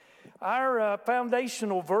Our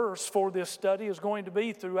foundational verse for this study is going to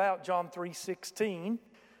be throughout John 3:16.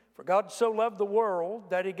 For God so loved the world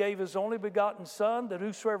that he gave his only begotten Son, that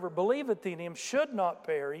whosoever believeth in him should not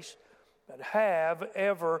perish, but have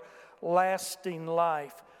everlasting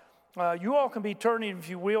life. You all can be turning, if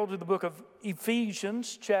you will, to the book of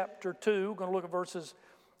Ephesians chapter 2. We're going to look at verses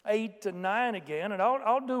 8 to 9 again. And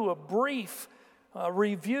I'll do a brief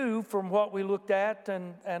review from what we looked at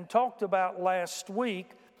and talked about last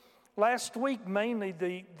week. Last week, mainly,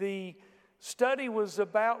 the study was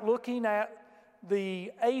about looking at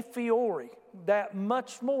the a fiori, that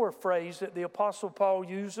much more phrase that the Apostle Paul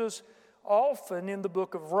uses often in the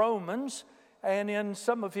book of Romans and in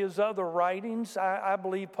some of his other writings. I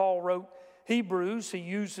believe Paul wrote Hebrews. He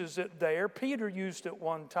uses it there. Peter used it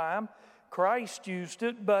one time. Christ used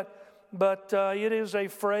it, but it is a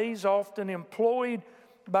phrase often employed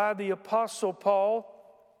by the Apostle Paul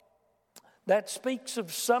that speaks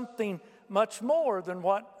of something much more than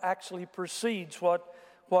what actually precedes what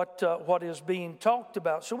is being talked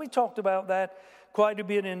about. So we talked about that quite a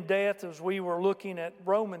bit in depth as we were looking at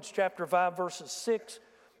Romans chapter 5, verses 6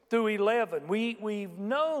 through 11. We've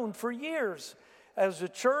known for years as a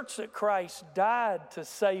church that Christ died to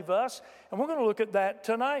save us, and we're going to look at that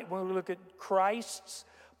tonight. We're going to look at Christ's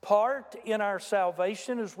part in our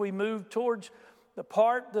salvation as we move towards the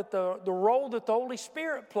part that the role that the Holy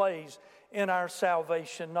Spirit plays in our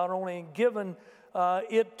salvation, not only in giving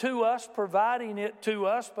it to us, providing it to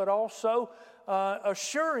us, but also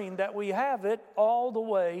assuring that we have it all the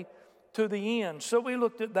way to the end. So we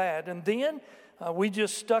looked at that, and then we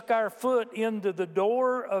just stuck our foot into the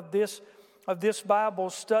door of this Bible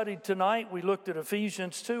study tonight. We looked at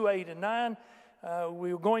Ephesians 2, 8 and 9.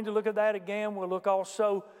 We're going to look at that again. We'll look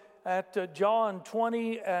also at John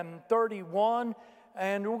 20 and 31.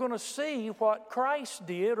 And we're going to see what Christ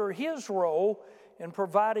did, or his role in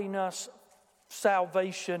providing us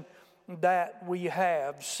salvation that we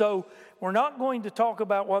have. So we're not going to talk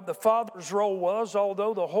about what the Father's role was,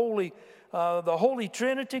 although the Holy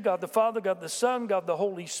Trinity, God the Father, God the Son, God the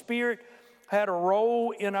Holy Spirit, had a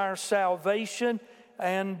role in our salvation,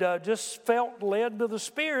 and just felt led to the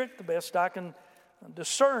Spirit, the best I can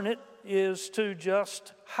discern it, is to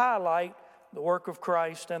just highlight the work of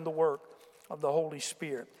Christ and the work of the Holy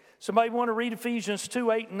Spirit. Somebody want to read Ephesians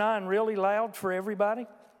 2, 8 and 9 really loud for everybody?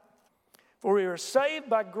 For we are saved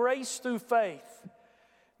by grace through faith.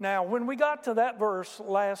 Now, when we got to that verse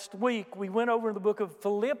last week, we went over to the book of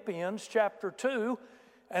Philippians chapter 2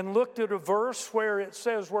 and looked at a verse where it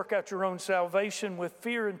says, work out your own salvation with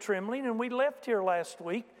fear and trembling. And we left here last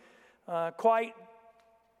week quite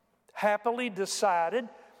happily decided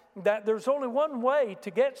that there's only one way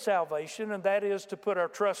to get salvation, and that is to put our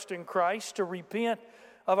trust in Christ, to repent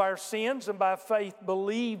of our sins, and by faith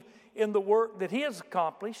believe in the work that he has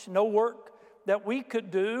accomplished. No work that we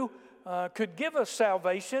could do could give us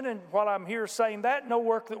salvation, and while I'm here saying that, no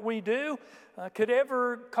work that we do could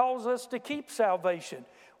ever cause us to keep salvation.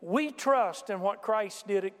 We trust in what Christ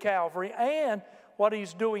did at Calvary and what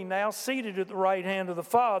he's doing now, seated at the right hand of the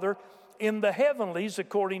Father in the heavenlies,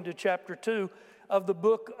 according to chapter 2 of the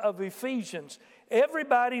book of Ephesians.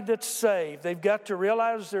 Everybody that's saved, they've got to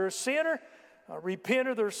realize they're a sinner, repent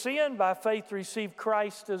of their sin, by faith receive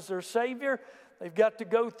Christ as their Savior. They've got to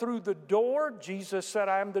go through the door. Jesus said,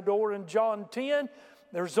 I am the door in John 10.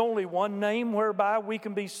 There's only one name whereby we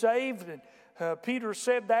can be saved. And Peter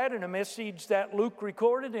said that in a message that Luke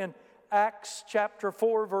recorded in Acts chapter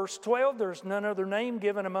 4, verse 12. There's none other name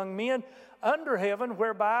given among men under heaven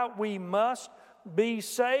whereby we must be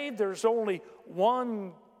saved. There's only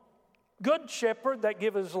one good shepherd that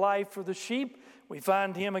gives his life for the sheep. We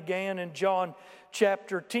find him again in John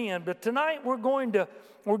chapter 10. But tonight we're going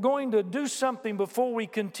to do something before we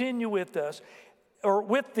continue with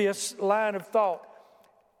this line of thought.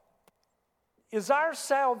 Is our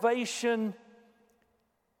salvation,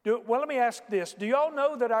 let me ask this. Do y'all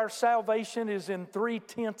know that our salvation is in 3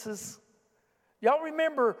 tenses? Y'all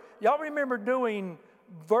remember doing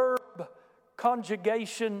verb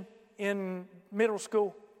conjugation in middle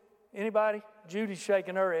school? Anybody? Judy's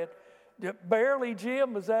shaking her head. Barely,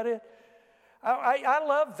 Jim, was that it? I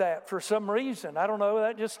love that for some reason. I don't know,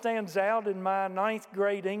 that just stands out in my 9th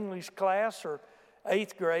grade English class or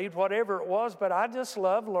 8th grade, whatever it was, but I just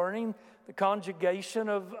love learning the conjugation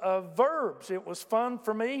of verbs. It was fun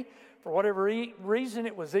for me. For whatever reason,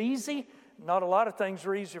 it was easy. Not a lot of things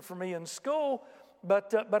were easier for me in school,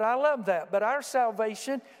 but I love that. But our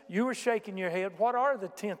salvation, you were shaking your head. What are the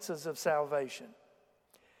tenses of salvation?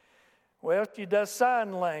 Well, she does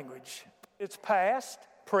sign language. It's past,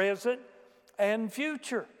 present, and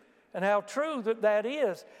future. and how true that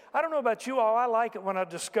is. I don't know about you all. I like it when I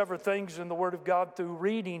discover things in the Word of God through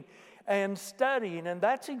reading and studying, and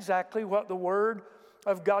that's exactly what the Word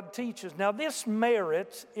of God teaches. Now, this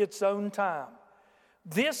merits its own time.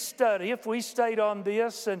 This study, if we stayed on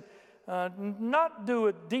this and not do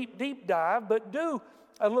a deep dive, but do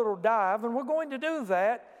a little dive, and we're going to do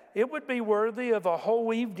that, it would be worthy of a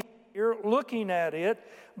whole evening here looking at it.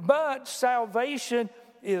 But salvation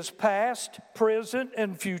is past, present,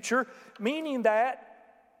 and future, meaning that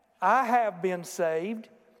I have been saved,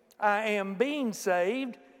 I am being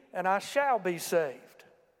saved, and I shall be saved.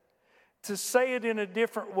 To say it in a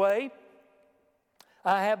different way,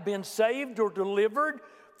 I have been saved or delivered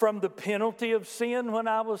from the penalty of sin when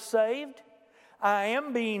I was saved. I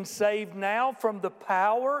am being saved now from the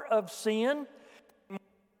power of sin.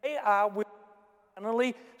 I will be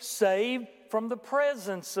finally saved from the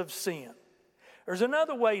presence of sin. There's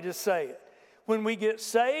another way to say it. When we get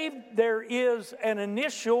saved, there is an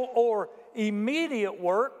initial or immediate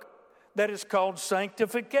work that is called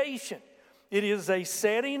sanctification. It is a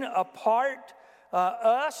setting apart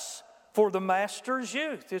us for the master's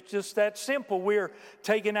use. It's just that simple. We're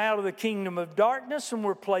taken out of the kingdom of darkness and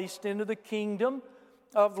we're placed into the kingdom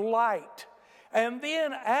of light. And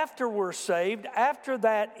then after we're saved, after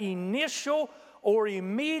that initial or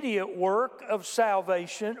immediate work of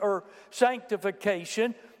salvation or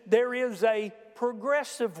sanctification, there is a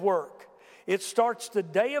progressive work. It starts the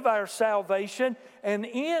day of our salvation and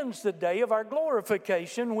ends the day of our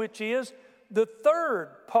glorification, which is the third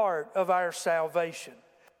part of our salvation.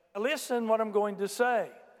 Now listen what I'm going to say.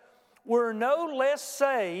 We're no less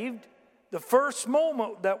saved the first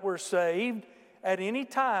moment that we're saved at any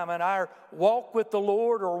time in our walk with the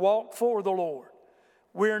Lord or walk for the Lord.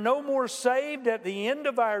 We're no more saved at the end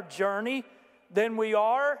of our journey than we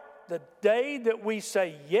are the day that we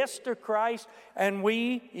say yes to Christ and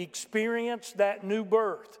we experience that new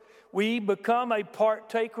birth. We become a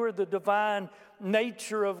partaker of the divine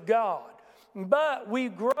nature of God. But we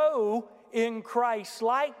grow in Christ's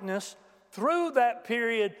likeness through that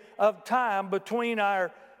period of time between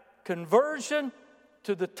our conversion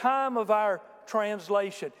to the time of our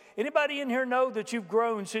translation. Anybody in here know that you've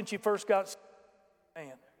grown since you first got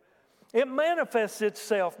saved? It manifests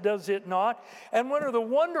itself, does it not? And one of the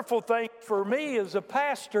wonderful things for me as a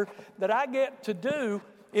pastor that I get to do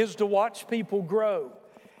is to watch people grow.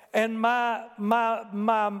 And my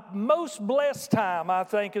most blessed time, I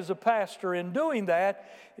think, as a pastor in doing that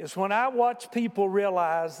is when I watch people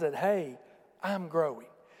realize that, hey, I'm growing.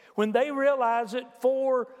 When they realize it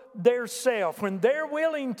for theirself, when they're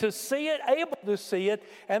willing to see it, able to see it,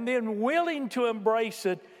 and then willing to embrace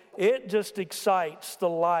it, it just excites the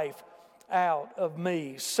life out of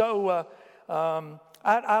me. So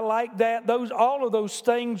I like that. All of those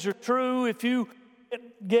things are true. If you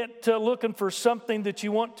get looking for something that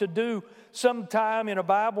you want to do sometime in a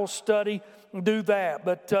Bible study, do that.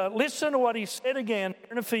 But listen to what he said again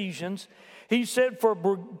in Ephesians. He said,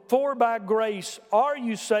 for by grace are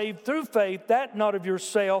you saved through faith, that not of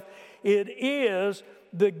yourself. It is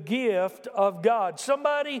the gift of God.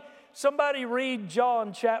 Somebody read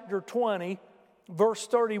John chapter 20, verse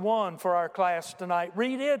 31 for our class tonight.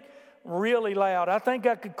 Read it really loud. I think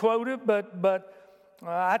I could quote it, but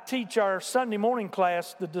I teach our Sunday morning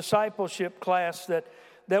class, the discipleship class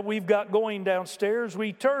that we've got going downstairs.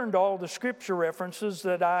 We turned all the scripture references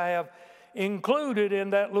that I have included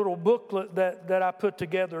in that little booklet that I put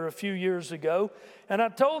together a few years ago. And I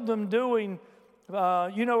told them doing,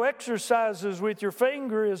 exercises with your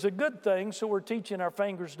finger is a good thing, so we're teaching our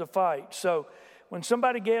fingers to fight. So when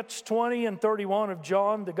somebody gets 20 and 31 of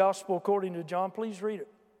John, the gospel according to John, please read it.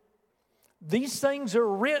 These things are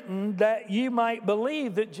written that you might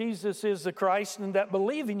believe that Jesus is the Christ, and that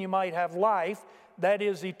believing you might have life, that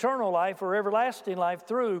is eternal life or everlasting life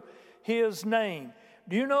through his name.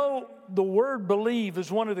 Do you know the word believe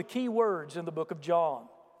is one of the key words in the book of John,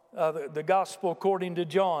 the gospel according to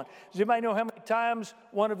John? Does anybody know how many times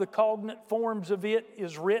one of the cognate forms of it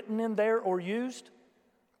is written in there or used?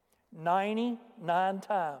 99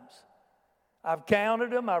 times. I've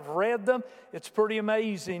counted them, I've read them. It's pretty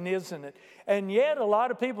amazing, isn't it? And yet a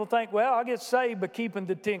lot of people think, well, I'll get saved by keeping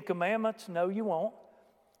the 10 Commandments. No, you won't.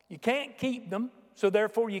 You can't keep them, so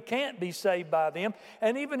therefore you can't be saved by them.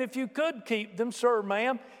 And even if you could keep them, sir,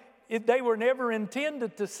 ma'am, they were never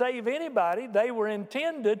intended to save anybody. They were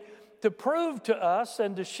intended to prove to us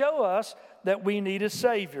and to show us that we need a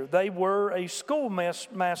Savior. They were a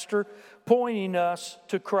schoolmaster pointing us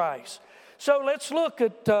to Christ. So let's look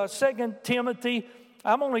at 2 Timothy.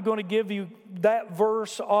 I'm only going to give you that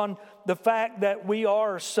verse on the fact that we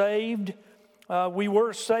are saved. We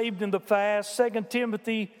were saved in the past. 2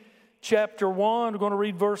 Timothy chapter 1, we're going to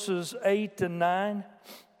read verses 8 and 9.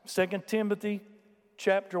 2 Timothy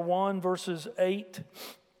chapter 1, verses 8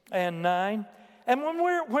 and 9. And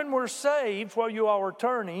when we're saved, while you all are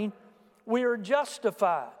turning, we are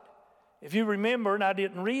justified. If you remember, and I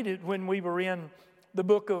didn't read it when we were in the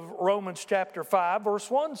book of Romans chapter 5, verse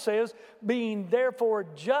 1 says, being therefore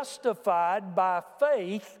justified by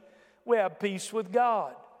faith, we have peace with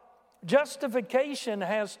God. Justification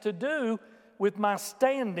has to do with my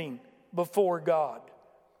standing before God.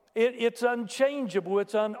 It's unchangeable,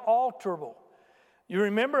 it's unalterable. You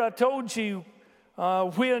remember I told you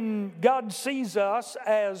when God sees us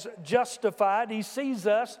as justified, He sees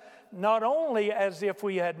us not only as if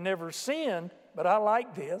we had never sinned, but I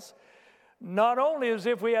like this, not only as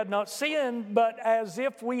if we had not sinned, but as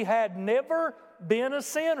if we had never been a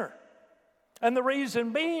sinner. And the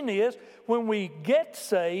reason being is when we get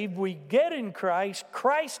saved, we get in Christ,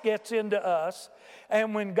 Christ gets into us,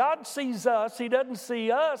 and when God sees us, He doesn't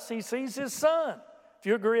see us, He sees His Son. If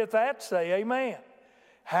you agree with that, say amen.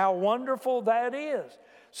 How wonderful that is.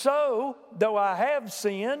 So, though I have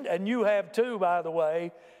sinned, and you have too, by the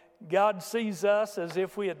way, God sees us as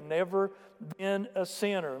if we had never been a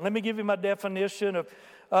sinner. Let me give you my definition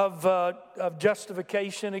of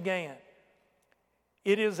justification again.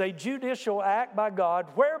 It is a judicial act by God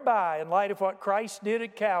whereby, in light of what Christ did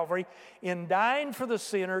at Calvary, in dying for the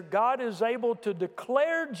sinner, God is able to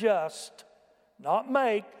declare just, not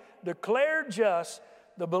make, declare just,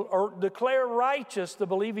 or declare righteous the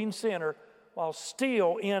believing sinner while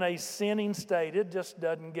still in a sinning state. It just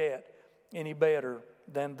doesn't get any better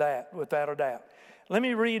than that, without a doubt. Let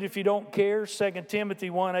me read, if you don't care, 2 Timothy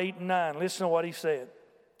 1, 8 and 9. Listen to what he said.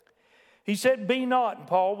 He said, be not, and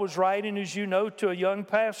Paul was writing, as you know, to a young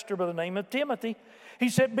pastor by the name of Timothy. He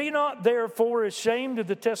said, be not therefore ashamed of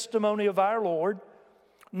the testimony of our Lord,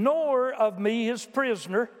 nor of me his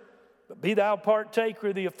prisoner, but be thou partaker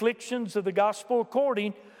of the afflictions of the gospel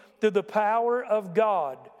according to the power of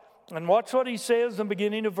God. And watch what he says in the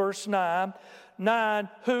beginning of verse 9. 9,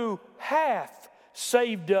 who hath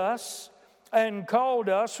saved us and called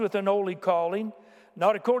us with an holy calling,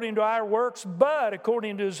 not according to our works, but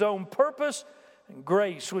according to His own purpose and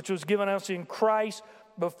grace, which was given us in Christ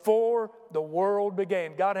before the world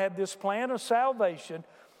began. God had this plan of salvation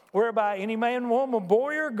whereby any man, woman,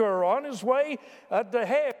 boy, or girl on his way to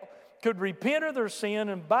hell could repent of their sin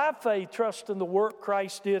and by faith trust in the work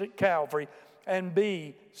Christ did at Calvary and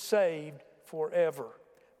be saved forever.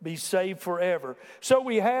 Be saved forever. So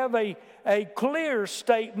we have a clear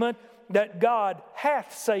statement that God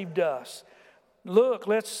hath saved us. Look,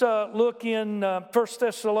 let's look in 1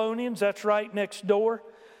 Thessalonians, that's right next door,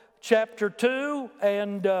 chapter 2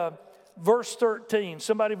 and verse 13.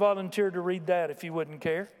 Somebody volunteer to read that if you wouldn't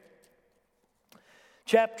care.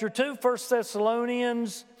 Chapter 2, 1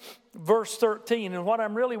 Thessalonians, verse 13. And what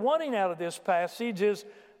I'm really wanting out of this passage is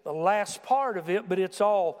the last part of it, but it's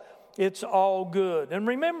all good. And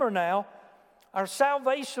remember now, our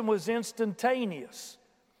salvation was instantaneous.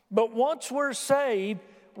 But once we're saved,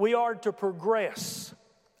 we are to progress.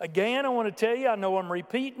 Again, I want to tell you, I know I'm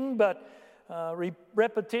repeating, but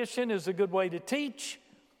repetition is a good way to teach.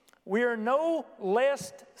 We are no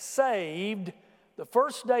less saved the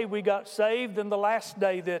first day we got saved than the last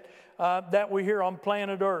day that we're here on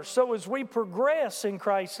planet Earth. So as we progress in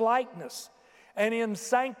Christ's likeness and in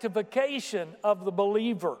sanctification of the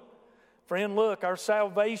believer, friend, look, our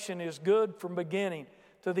salvation is good from beginning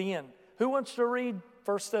to the end. Who wants to read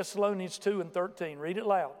 1 Thessalonians 2 and 13. Read it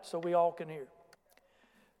loud so we all can hear.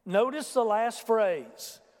 Notice the last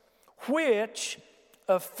phrase, which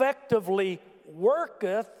effectively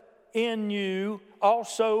worketh in you,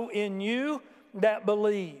 also in you that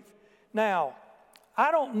believe. Now, I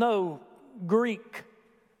don't know Greek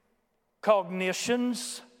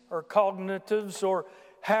cognitions or cognitives or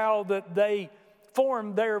how that they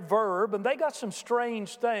form their verb, and they got some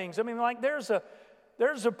strange things. I mean, like there's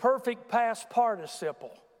a perfect past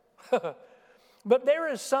participle. But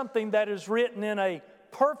there is something that is written in a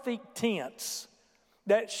perfect tense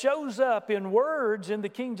that shows up in words in the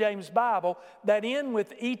King James Bible that end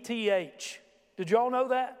with ETH. Did you all know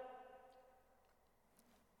that?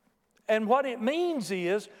 And what it means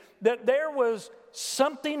is that there was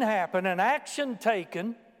something happen, an action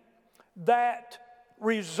taken that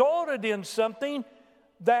resulted in something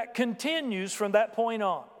that continues from that point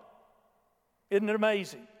on. Isn't it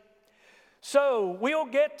amazing? So we'll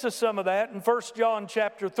get to some of that in 1 John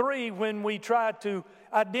chapter 3 when we try to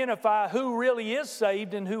identify who really is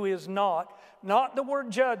saved and who is not. Not that we're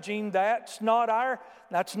judging, that's not our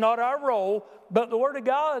role, but the Word of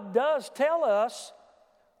God does tell us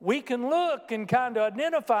we can look and kind of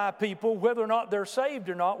identify people, whether or not they're saved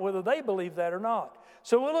or not, whether they believe that or not.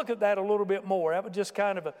 So we'll look at that a little bit more. That was just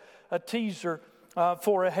kind of a teaser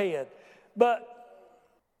for ahead. But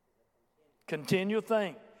continual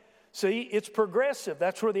thing. See, it's progressive.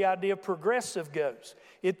 That's where the idea of progressive goes.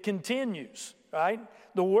 It continues, right?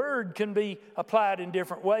 The word can be applied in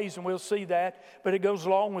different ways, and we'll see that. But it goes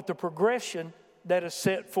along with the progression that is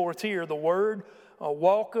set forth here. The word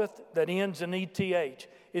walketh that ends in ETH.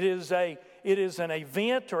 It is an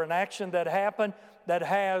event or an action that happened that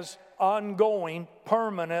has ongoing,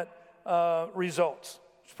 permanent results.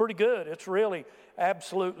 It's pretty good. It's really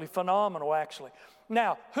absolutely phenomenal, actually.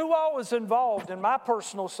 Now, who all is involved in my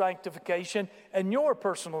personal sanctification and your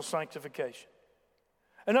personal sanctification?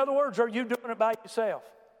 In other words, are you doing it by yourself?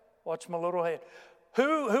 Watch my little head.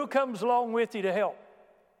 Who comes along with you to help?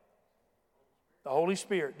 The Holy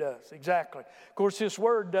Spirit does, exactly. Of course, this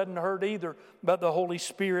word doesn't hurt either, but the Holy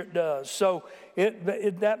Spirit does. So,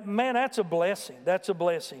 that's a blessing. That's a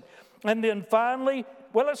blessing. And then finally,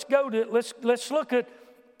 well, let's look at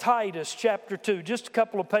Titus chapter 2, just a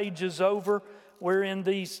couple of pages over. We're in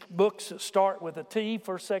these books that start with a T,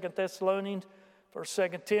 1st, 2nd Thessalonians,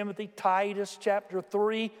 1st, 2nd Timothy, Titus chapter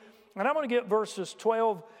 3. And I'm going to get verses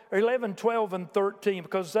 11, 12, and 13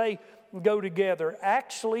 because they go together.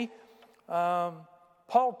 Actually,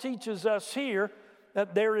 Paul teaches us here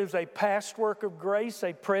that there is a past work of grace,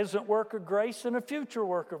 a present work of grace, and a future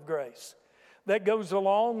work of grace. That goes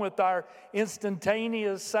along with our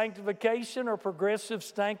instantaneous sanctification or progressive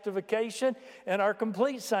sanctification and our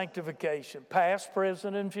complete sanctification, past,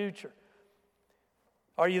 present, and future.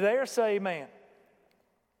 Are you there? Say amen.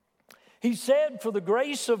 He said, for the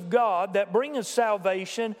grace of God that bringeth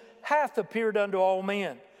salvation hath appeared unto all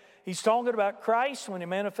men. He's talking about Christ when he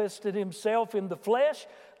manifested himself in the flesh,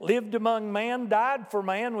 lived among man, died for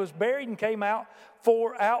man, was buried, and came out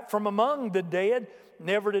from among the dead,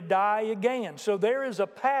 never to die again. So there is a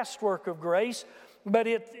past work of grace, but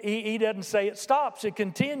he doesn't say it stops, it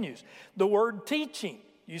continues. The word teaching,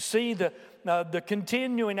 you see the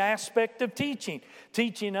continuing aspect of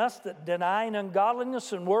teaching us that denying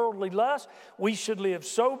ungodliness and worldly lust, we should live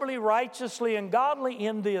soberly, righteously, and godly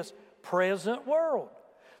in this present world.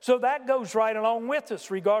 So that goes right along with us,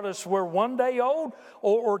 regardless we're 1 day old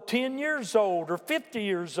or 10 years old or 50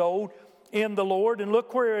 years old in the Lord. And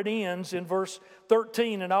look where it ends in verse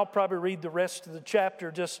 13, and I'll probably read the rest of the chapter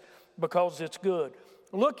just because it's good.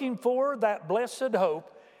 Looking for that blessed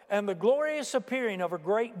hope and the glorious appearing of our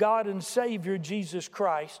great God and Savior, Jesus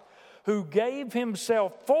Christ, who gave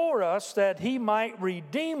himself for us that he might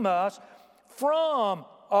redeem us from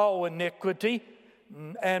all iniquity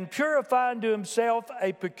and purify unto himself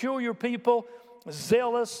a peculiar people,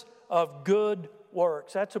 zealous of good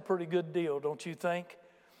works. That's a pretty good deal, don't you think?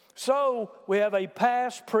 So we have a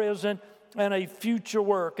past, present, and a future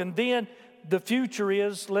work. And then the future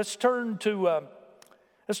is, let's turn to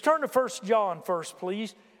 1 John first,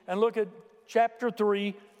 please, and look at chapter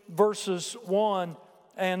 3, verses 1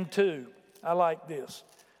 and 2. I like this.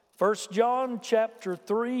 1 John chapter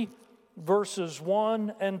 3, verses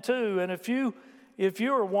 1 and 2. And if you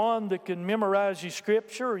are one that can memorize your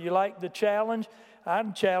scripture or you like the challenge,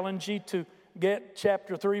 I'd challenge you to get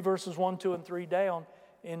chapter 3, verses 1, 2, and 3 down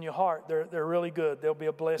in your heart. They're really good. They'll be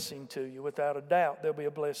a blessing to you. Without a doubt, they'll be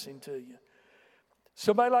a blessing to you.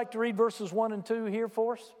 Somebody like to read verses 1 and 2 here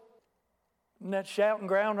for us? Isn't that shouting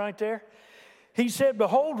ground right there? He said,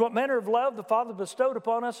 behold, what manner of love the Father bestowed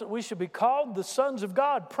upon us that we should be called the sons of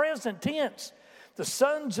God. Present tense. The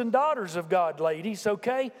sons and daughters of God, ladies,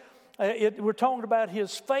 okay? We're talking about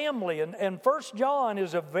his family. And 1 John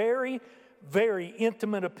is a very, very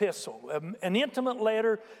intimate epistle. An intimate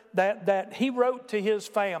letter that he wrote to his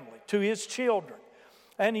family, to his children.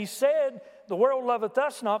 And he said, the world loveth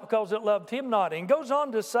us not because it loved him not. And goes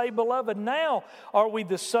on to say, beloved, now are we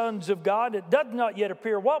the sons of God. It does not yet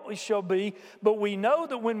appear what we shall be, but we know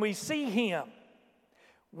that when we see him,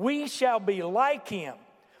 we shall be like him,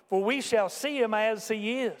 for we shall see him as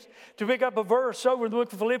he is. To pick up a verse over in the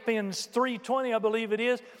book of Philippians 3:20, I believe it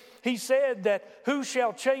is, he said that who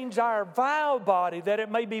shall change our vile body that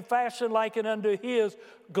it may be fashioned like it unto his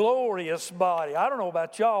glorious body. I don't know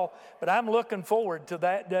about y'all, but I'm looking forward to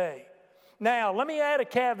that day. Now, let me add a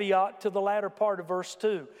caveat to the latter part of verse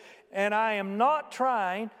 2. And I am not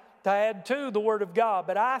trying to add to the Word of God,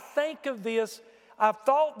 but I think of this, I've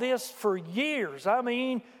thought this for years. I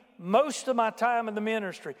mean, most of my time in the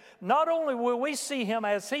ministry. Not only will we see him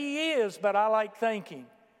as he is, but I like thinking,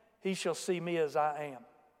 he shall see me as I am.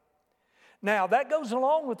 Now, that goes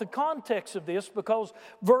along with the context of this because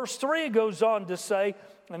verse 3 goes on to say,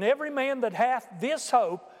 and every man that hath this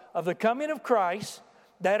hope of the coming of Christ,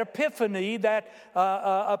 that epiphany, that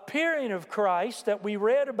appearing of Christ that we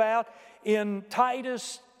read about in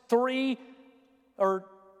Titus 2,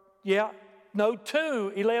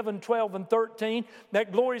 11, 12, and 13,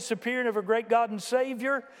 that glorious appearing of a great God and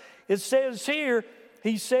Savior. It says here,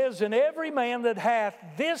 he says, and every man that hath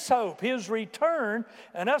this hope, his return,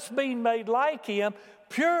 and us being made like him,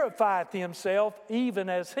 purifieth himself even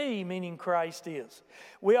as he, meaning Christ, is.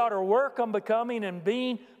 We ought to work on becoming and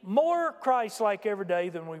being more Christ-like every day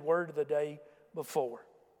than we were the day before.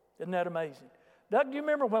 Isn't that amazing? Doug, do you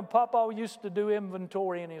remember when Papa used to do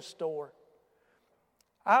inventory in his store?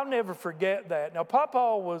 I'll never forget that. Now,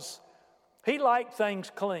 Papa he liked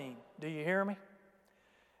things clean. Do you hear me?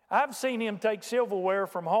 I've seen him take silverware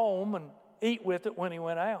from home and eat with it when he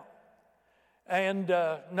went out. And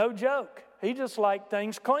no joke, he just liked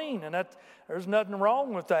things clean, and there's nothing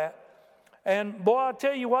wrong with that. And boy, I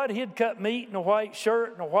tell you what, he'd cut meat in a white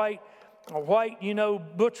shirt and a white,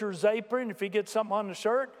 butcher's apron. If he gets something on the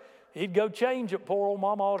shirt, he'd go change it. Poor old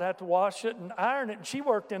Mama would have to wash it and iron it, and she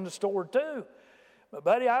worked in the store too. But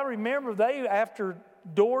buddy, I remember after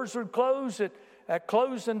doors would close at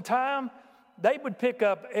closing time, they would pick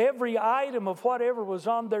up every item of whatever was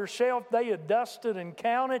on their shelf. They had dusted and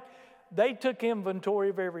counted. They took inventory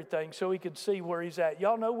of everything so he could see where he's at.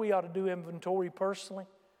 Y'all know we ought to do inventory personally.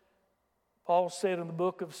 Paul said in the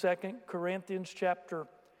book of 2 Corinthians chapter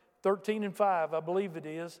 13 and 5, I believe it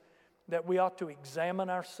is, that we ought to examine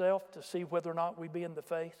ourselves to see whether or not we be in the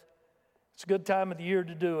faith. It's a good time of the year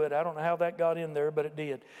to do it. I don't know how that got in there, but it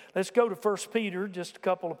did. Let's go to 1 Peter, just a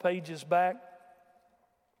couple of pages back,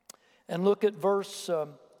 and look at verse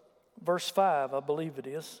 5, I believe it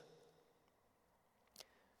is.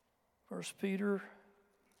 1 Peter.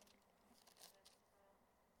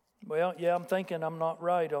 Well, yeah, I'm thinking I'm not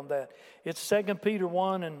right on that. It's 2 Peter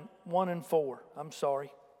 1 and 4. I'm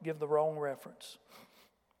sorry. Give the wrong reference.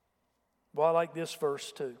 Well, I like this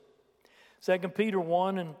verse too. 2 Peter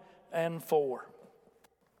 1 and 4.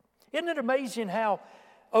 Isn't it amazing how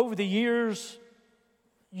over the years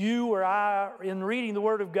you or I, in reading the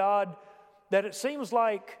Word of God, that it seems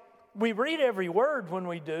like we read every word when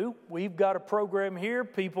we do. We've got a program here,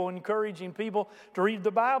 people encouraging people to read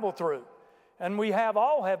the Bible through. And we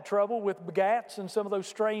all have trouble with begats and some of those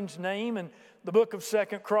strange names in the book of 2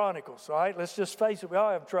 Chronicles. All right, let's just face it, we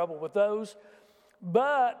all have trouble with those.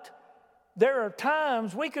 But there are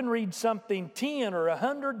times we can read something 10 or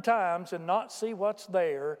 100 times and not see what's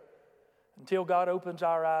there until God opens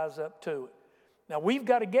our eyes up to it. Now, we've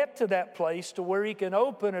got to get to that place to where He can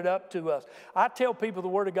open it up to us. I tell people the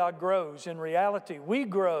Word of God grows. In reality, we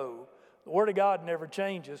grow. The Word of God never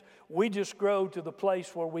changes. We just grow to the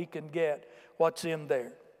place where we can get what's in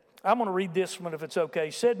there. I'm going to read this one if it's okay.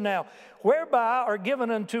 It said, now, whereby are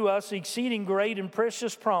given unto us exceeding great and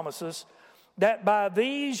precious promises, that by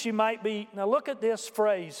these you might be, now look at this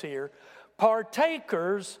phrase here,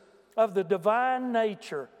 partakers of the divine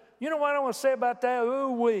nature. You know what I want to say about that?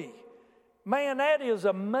 Ooh-wee. Man, that is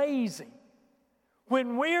amazing.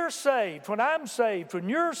 When we're saved, when I'm saved, when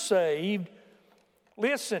you're saved,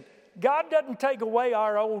 listen, God doesn't take away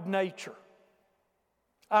our old nature,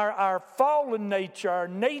 our fallen nature, our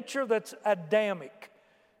nature that's Adamic.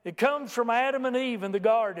 It comes from Adam and Eve in the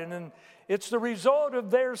garden, and it's the result of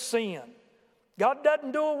their sin. God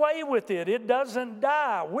doesn't do away with it. It doesn't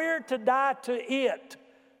die. We're to die to it,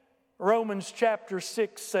 Romans chapter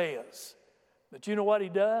 6 says. But you know what He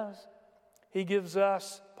does? He gives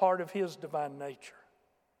us part of His divine nature.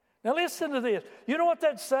 Now listen to this. You know what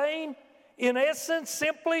that's saying? In essence,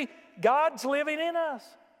 simply, God's living in us.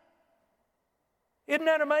 Isn't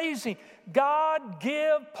that amazing? God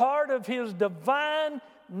give part of His divine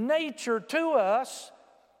nature to us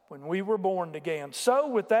when we were born again. So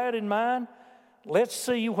with that in mind, let's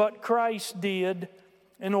see what Christ did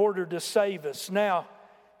in order to save us. Now,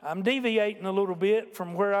 I'm deviating a little bit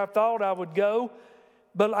from where I thought I would go,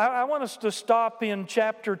 but I want us to stop in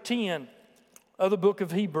chapter 10 of the book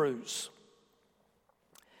of Hebrews.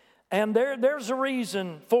 And there's a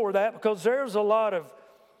reason for that, because there are a lot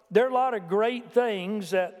of great things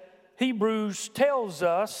that Hebrews tells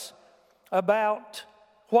us about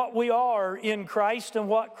what we are in Christ and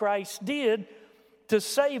what Christ did to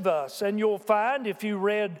save us. And you'll find, if you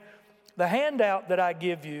read the handout that I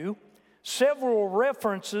give you, several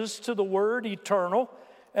references to the word eternal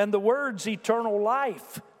and the words eternal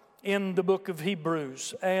life in the book of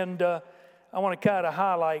Hebrews. And I want to kind of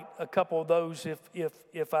highlight a couple of those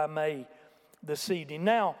if I may this evening.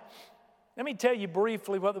 Now, let me tell you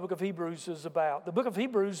briefly what the book of Hebrews is about. The book of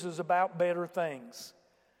Hebrews is about better things.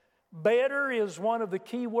 Better is one of the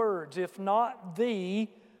key words, if not the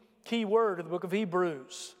key word of the book of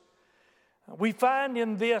Hebrews. We find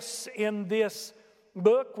in this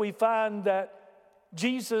book, we find that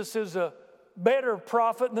Jesus is a better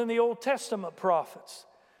prophet than the Old Testament prophets.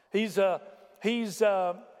 He's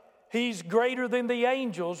greater than the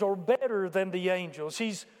angels, or better than the angels.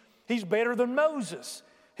 He's better than Moses.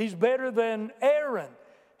 He's better than Aaron.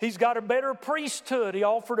 He's got a better priesthood. He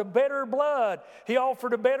offered a better blood. He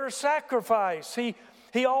offered a better sacrifice. He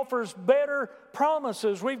offers better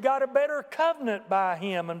promises. We've got a better covenant by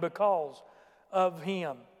Him and because of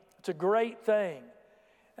Him. It's a great thing.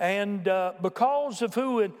 And because of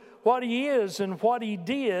who and what He is and what He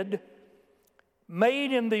did,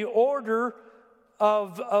 made in the order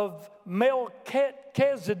of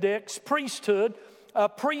Melchizedek's priesthood, a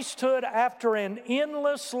priesthood after an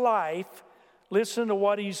endless life. Listen to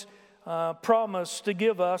what He's promised to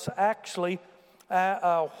give us, actually,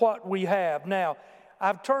 what we have. Now,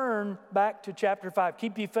 I've turned back to chapter 5.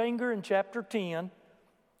 Keep your finger in chapter 10.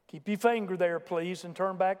 Keep your finger there, please, and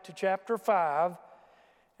turn back to chapter 5.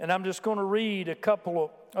 And I'm just going to read a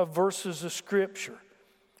couple of verses of Scripture.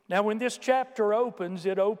 Now, when this chapter opens,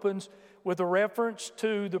 it opens with a reference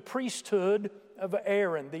to the priesthood of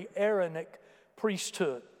Aaron, the Aaronic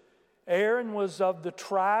priesthood. Aaron was of the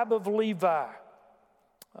tribe of Levi.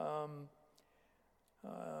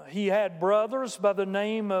 He had brothers by the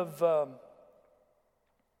name of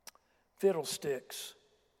Fiddlesticks.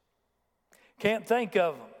 Can't think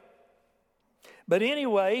of them. But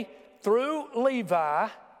anyway, through Levi,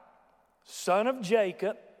 son of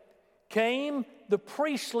Jacob, came the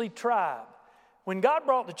priestly tribe. When God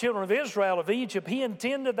brought the children of Israel of Egypt, He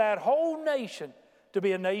intended that whole nation to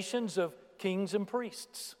be a nation of kings and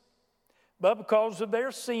priests. But because of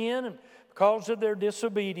their sin and because of their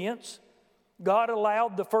disobedience, God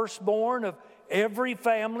allowed the firstborn of every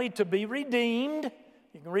family to be redeemed.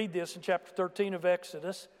 You can read this in chapter 13 of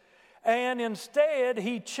Exodus. And instead,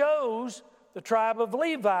 He chose the tribe of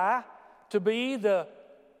Levi to be the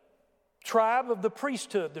tribe of the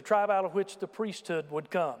priesthood, the tribe out of which the priesthood would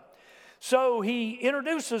come. So He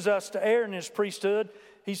introduces us to Aaron and his priesthood.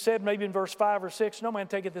 He said maybe in verse 5 or 6, no man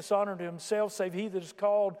taketh this honor to himself, save he that is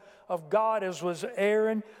called of God, as was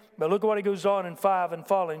Aaron. But look at what he goes on in 5 and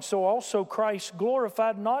following. So also Christ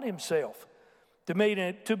glorified not Himself to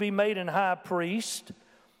be made an high priest,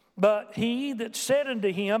 but He that said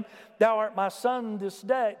unto Him, Thou art my Son, this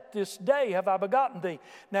day have I begotten Thee.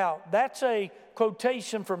 Now, that's a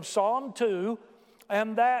quotation from Psalm 2,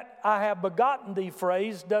 and that I have begotten Thee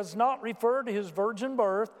phrase does not refer to His virgin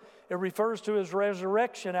birth. It refers to His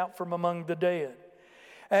resurrection out from among the dead.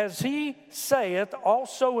 As He saith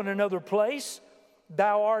also in another place,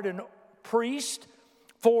 Thou art a priest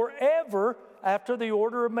forever after the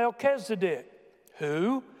order of Melchizedek,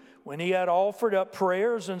 who, when he had offered up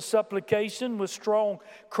prayers and supplication with strong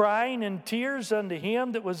crying and tears unto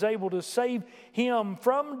Him that was able to save him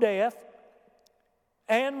from death,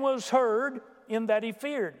 and was heard in that he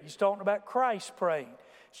feared. He's talking about Christ praying.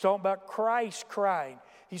 He's talking about Christ crying.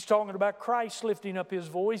 He's talking about Christ lifting up His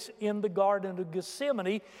voice in the Garden of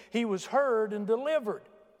Gethsemane. He was heard and delivered.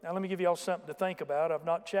 Now let me give you all something to think about. I've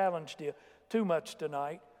not challenged you too much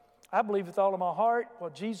tonight. I believe with all of my heart, while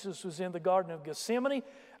Jesus was in the Garden of Gethsemane,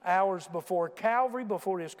 hours before Calvary,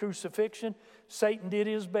 before His crucifixion, Satan did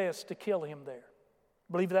his best to kill Him there.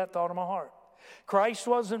 Believe that thought of my heart. Christ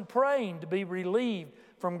wasn't praying to be relieved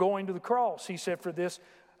from going to the cross. He said, for this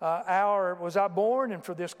hour was I born, and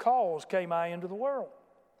for this cause came I into the world.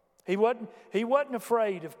 He wasn't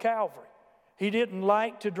afraid of Calvary. He didn't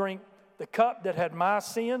like to drink the cup that had my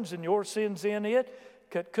sins and your sins in it.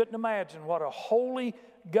 Couldn't imagine what a holy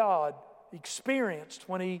God experienced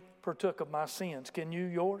when He partook of my sins. Can you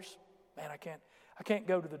yours? Man, I can't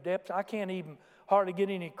go to the depths. I can't even hardly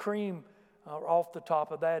get any cream off the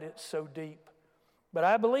top of that. It's so deep. But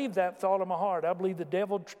I believe that thought of my heart. I believe the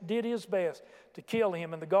devil did his best to kill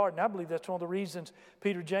Him in the garden. I believe that's one of the reasons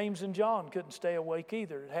Peter, James, and John couldn't stay awake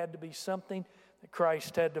either. It had to be something that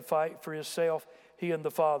Christ had to fight for Himself, He and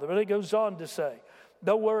the Father. But it goes on to say,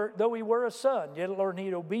 though He were a son, yet learned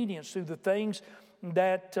He obedience through the things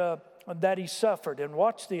that He suffered. And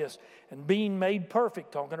watch this, and being made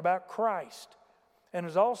perfect, talking about Christ, and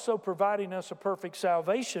is also providing us a perfect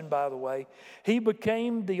salvation, by the way. He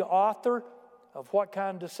became the author of what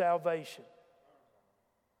kind of salvation?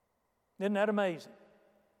 Isn't that amazing?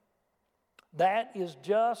 That is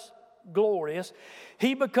just glorious.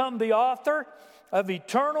 He become the author of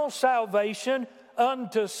eternal salvation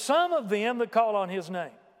unto some of them that call on His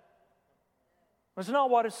name. That's not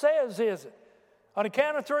what it says, is it? On the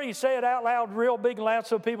count of 3, say it out loud, real big and loud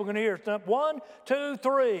so people can hear it. 1, 2,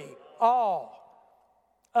 3, all.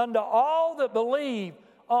 Unto all that believe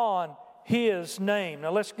on His name.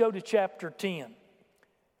 Now let's go to chapter 10. I'm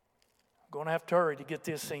going to have to hurry to get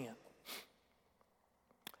this in.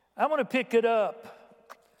 I'm going to pick it up.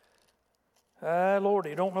 Lord,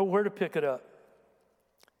 I don't know where to pick it up.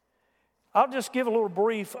 I'll just give a little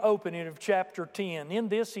brief opening of chapter 10. In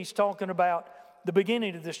this, he's talking about the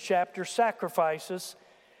beginning of this chapter, sacrifices,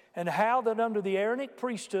 and how that under the Aaronic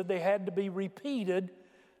priesthood they had to be repeated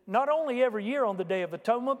not only every year on the Day of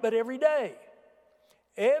Atonement, but every day.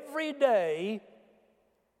 Every day,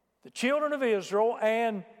 the children of Israel,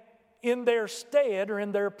 and in their stead or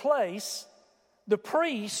in their place, the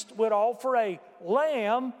priest would offer a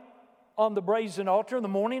lamb on the brazen altar in the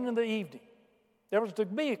morning and the evening. There was to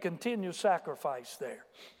be a continuous sacrifice there.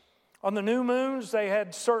 On the new moons, they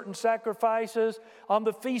had certain sacrifices. On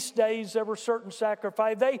the feast days, there were certain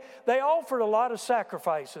sacrifices. They offered a lot of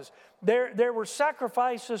sacrifices. There were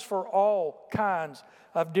sacrifices for all kinds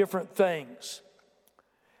of different things.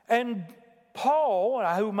 And Paul,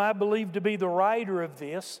 whom I believe to be the writer of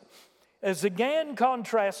this, is again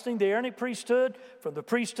contrasting the Aaronic priesthood from the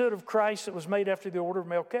priesthood of Christ that was made after the order of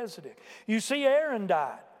Melchizedek. You see, Aaron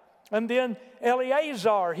died. And then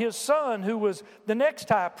Eleazar, his son, who was the next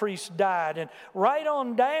high priest, died. And right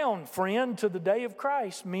on down, friend, to the day of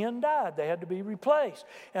Christ, men died. They had to be replaced.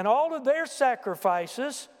 And all of their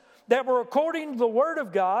sacrifices that were according to the Word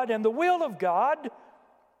of God and the will of God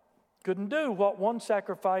couldn't do what one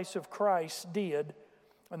sacrifice of Christ did,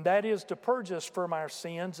 and that is to purge us from our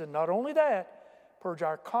sins. And not only that, purge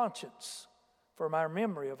our conscience from our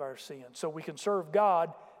memory of our sins so we can serve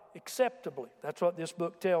God acceptably. That's what this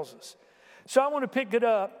book tells us. So I want to pick it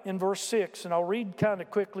up in verse 6, and I'll read kind of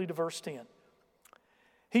quickly to verse 10.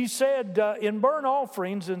 He said, in burnt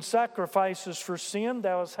offerings and sacrifices for sin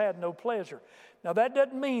thou hast had no pleasure. Now that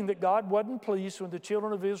doesn't mean that God wasn't pleased when the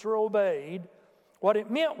children of Israel obeyed. What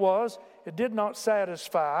it meant was it did not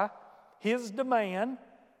satisfy His demand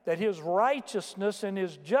that His righteousness and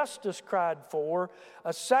His justice cried for,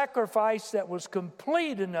 a sacrifice that was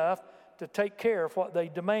complete enough to take care of what they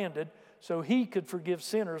demanded so He could forgive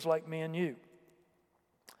sinners like me and you.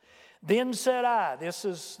 Then said I, this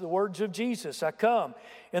is the words of Jesus, I come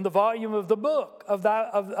in the volume of the book, of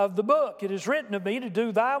the book. It is written of me to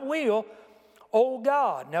do thy will, O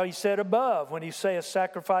God. Now he said above, when he saith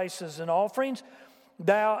sacrifices and offerings,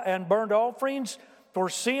 thou and burnt offerings for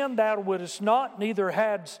sin thou wouldest not, neither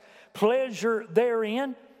hadst pleasure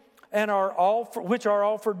therein, and which are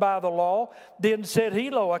offered by the law. Then said he,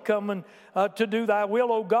 Lo, I come to do thy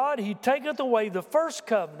will, O God. He taketh away the first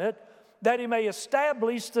covenant, that he may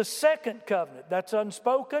establish the second covenant. That's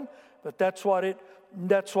unspoken, but that's what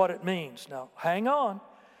it means. Now, hang on.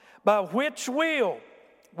 By which will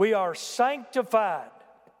we are sanctified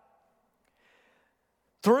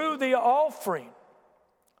through the offering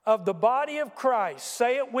of the body of Christ.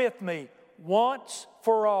 Say it with me, once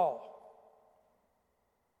for all.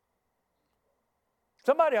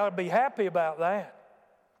 Somebody ought to be happy about that.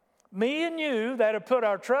 Me and you that have put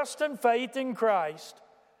our trust and faith in Christ,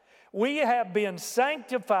 we have been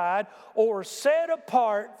sanctified or set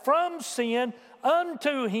apart from sin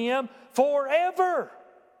unto Him forever.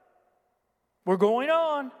 We're going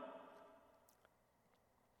on.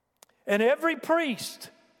 And every priest,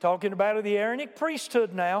 talking about the Aaronic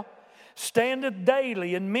priesthood now, standeth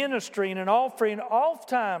daily in ministering and offering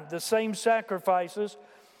oft-time the same sacrifices,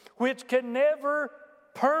 which can never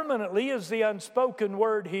permanently, is the unspoken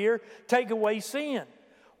word here, take away sin.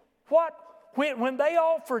 When they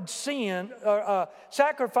offered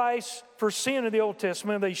sacrifice for sin in the Old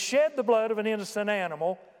Testament, they shed the blood of an innocent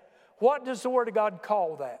animal. What does the Word of God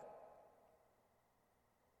call that?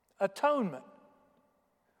 Atonement.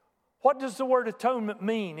 What does the word atonement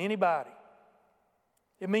mean? Anybody?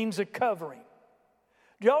 It means a covering.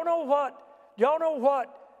 Do y'all know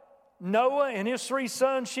what Noah and his three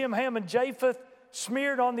sons, Shem, Ham, and Japheth,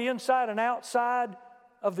 smeared on the inside and outside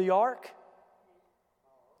of the ark?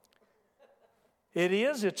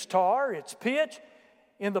 It's tar, it's pitch.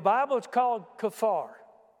 In the Bible, it's called kafar.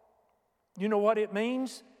 You know what it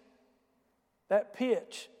means? That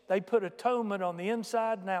pitch. They put atonement on the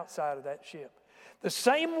inside and outside of that ship. The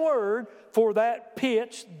same word for that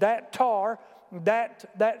pitch, that tar,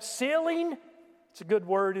 that sealing, it's a good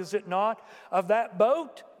word, is it not, of that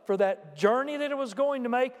boat for that journey that it was going to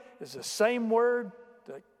make, is the same word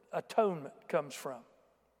that atonement comes from.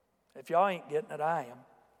 If y'all ain't getting it, I am.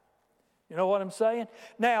 You know what I'm saying?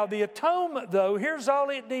 Now, the atonement, though, here's all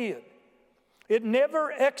it did. It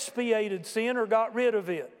never expiated sin or got rid of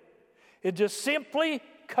it. It just simply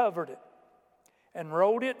covered it and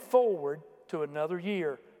rolled it forward to another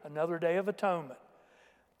year, another day of atonement,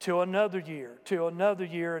 to another year,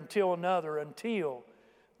 until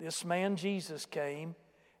this man Jesus came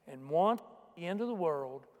and once at the end of the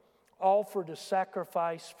world offered a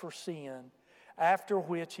sacrifice for sin, after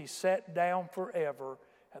which he sat down forever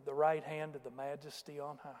at the right hand of the Majesty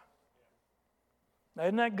on high. Now,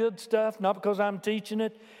 isn't that good stuff? Not because I'm teaching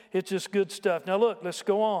it, it's just good stuff. Now look, let's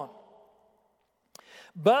go on.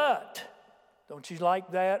 But, don't you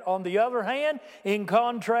like that? On the other hand, in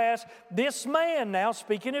contrast, this man now,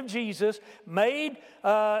 speaking of Jesus,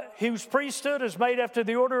 whose priesthood is made after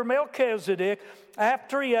the order of Melchizedek,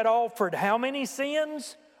 after he had offered how many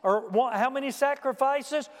sins? Or how many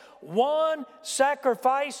sacrifices? One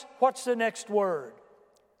sacrifice. What's the next word?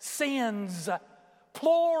 Sins.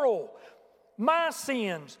 Plural. My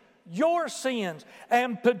sins. Your sins.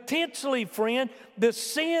 And potentially, friend, the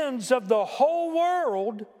sins of the whole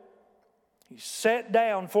world. He sat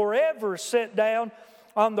down, forever sat down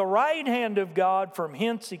on the right hand of God, from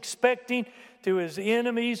hence expecting to his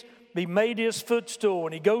enemies be made his footstool.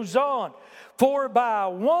 And he goes on, for by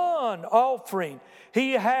one offering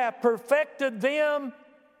he hath perfected them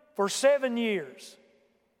for 7 years,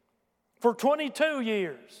 for 22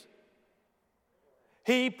 years.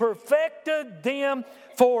 He perfected them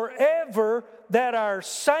forever that are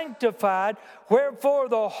sanctified, wherefore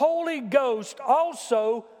the Holy Ghost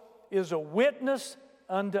also is a witness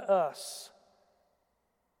unto us.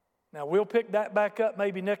 Now, we'll pick that back up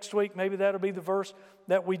maybe next week. Maybe that'll be the verse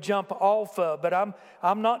that we jump off of. But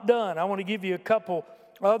I'm not done. I want to give you a couple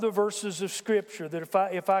other verses of Scripture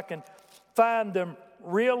that if I can find them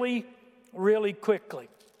really, really quickly,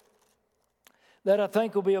 that I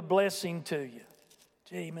think will be a blessing to you.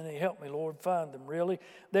 Gee, may help me, Lord, find them really.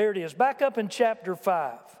 There it is. Back up in chapter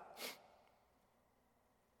 5.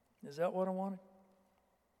 Is that what I wanted?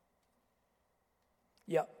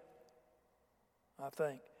 Yep. I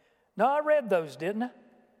think. No, I read those, didn't I?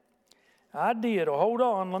 I did. Oh, hold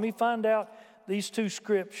on. Let me find out these two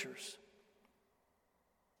scriptures.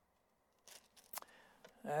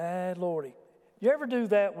 Lordy. You ever do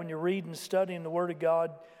that when you're reading, studying the Word of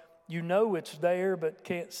God? You know it's there, but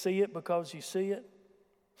can't see it because you see it?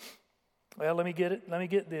 Well, let me get it. Let me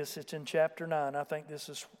get this. It's in chapter 9. I think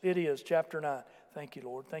it is chapter 9. Thank you,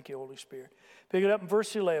 Lord. Thank you, Holy Spirit. Pick it up in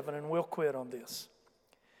verse 11 and we'll quit on this.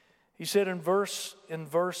 He said in verse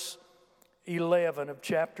 11 of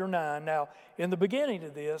chapter 9, now, in the beginning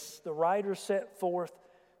of this, the writer set forth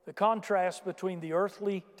the contrast between the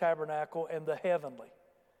earthly tabernacle and the heavenly.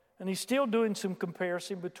 And he's still doing some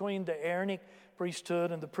comparison between the Aaronic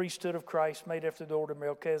priesthood and the priesthood of Christ made after the order of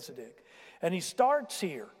Melchizedek. And he starts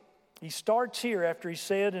here. He starts here after he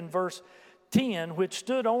said in verse 10, which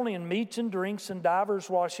stood only in meats and drinks and divers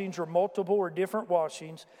washings, or multiple or different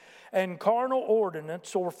washings, and carnal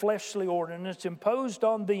ordinance or fleshly ordinance imposed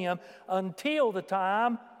on them until the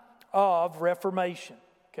time of Reformation.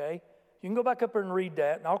 Okay? You can go back up and read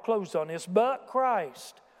that, and I'll close on this. But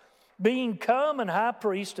Christ, being come and high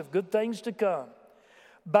priest of good things to come,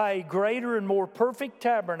 by a greater and more perfect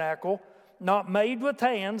tabernacle, not made with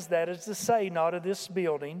hands, that is to say, not of this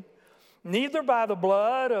building, neither by the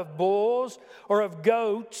blood of bulls or of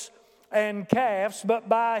goats and calves, but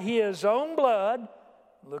by his own blood.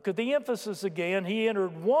 Look at the emphasis again. He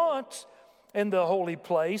entered once in the holy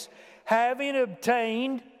place, having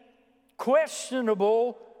obtained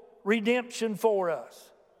questionable redemption for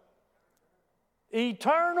us.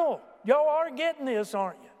 Eternal. Y'all are getting this,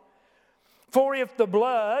 aren't you? For if the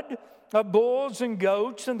blood of bulls and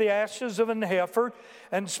goats and the ashes of an heifer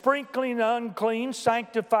and sprinkling unclean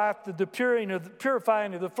sanctifieth the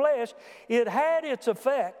purifying of the flesh, it had its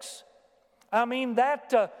effects. I mean,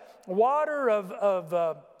 that water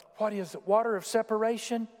of what is it? Water of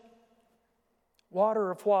separation?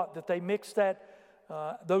 Water of what? That they mix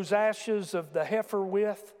those ashes of the heifer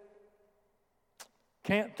with?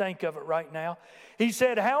 Can't think of it right now. He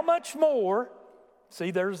said, how much more?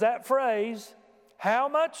 See, there's that phrase. How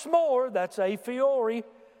much more, that's a priori,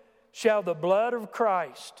 shall the blood of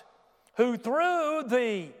Christ, who through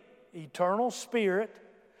the eternal Spirit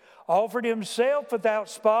offered himself without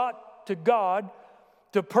spot to God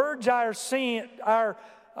to purge our sin,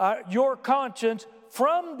 your conscience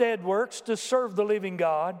from dead works to serve the living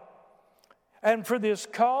God. And for this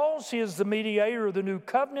cause he is the mediator of the new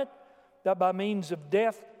covenant, that by means of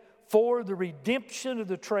death for the redemption of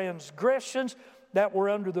the transgressions that were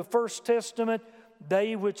under the first testament,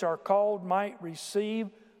 they which are called might receive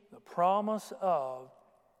the promise of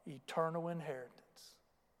eternal inheritance.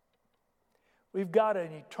 We've got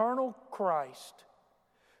an eternal Christ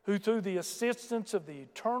who through the assistance of the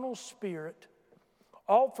eternal Spirit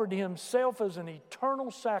offered himself as an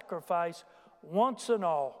eternal sacrifice once and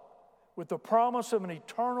all, with the promise of an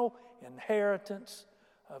eternal inheritance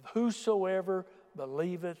of whosoever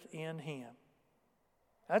believeth in him.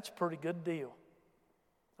 That's a pretty good deal.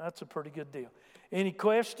 That's a pretty good deal. Any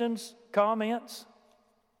questions, comments?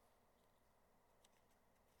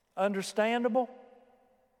 Understandable?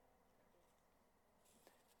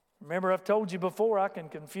 Remember, I've told you before, I can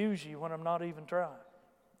confuse you when I'm not even trying.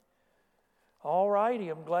 All righty,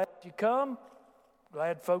 I'm glad you come.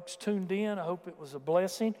 Glad folks tuned in. I hope it was a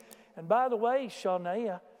blessing. And by the way,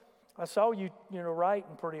 Shawnea, I saw you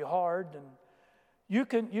writing pretty hard, and you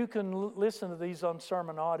can listen to these on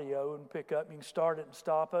sermon audio and pick up. You can start it and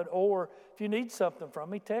stop it, or if you need something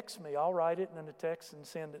from me, text me. I'll write it in a text and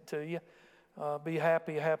send it to you. Be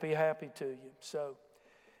happy to you. So,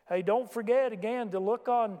 hey, don't forget again to look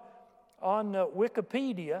on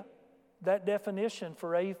Wikipedia that definition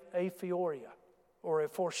for aphoria or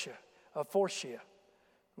aphoria.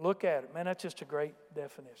 Look at it, man. That's just a great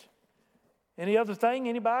definition. Any other thing?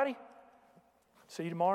 Anybody? See you tomorrow.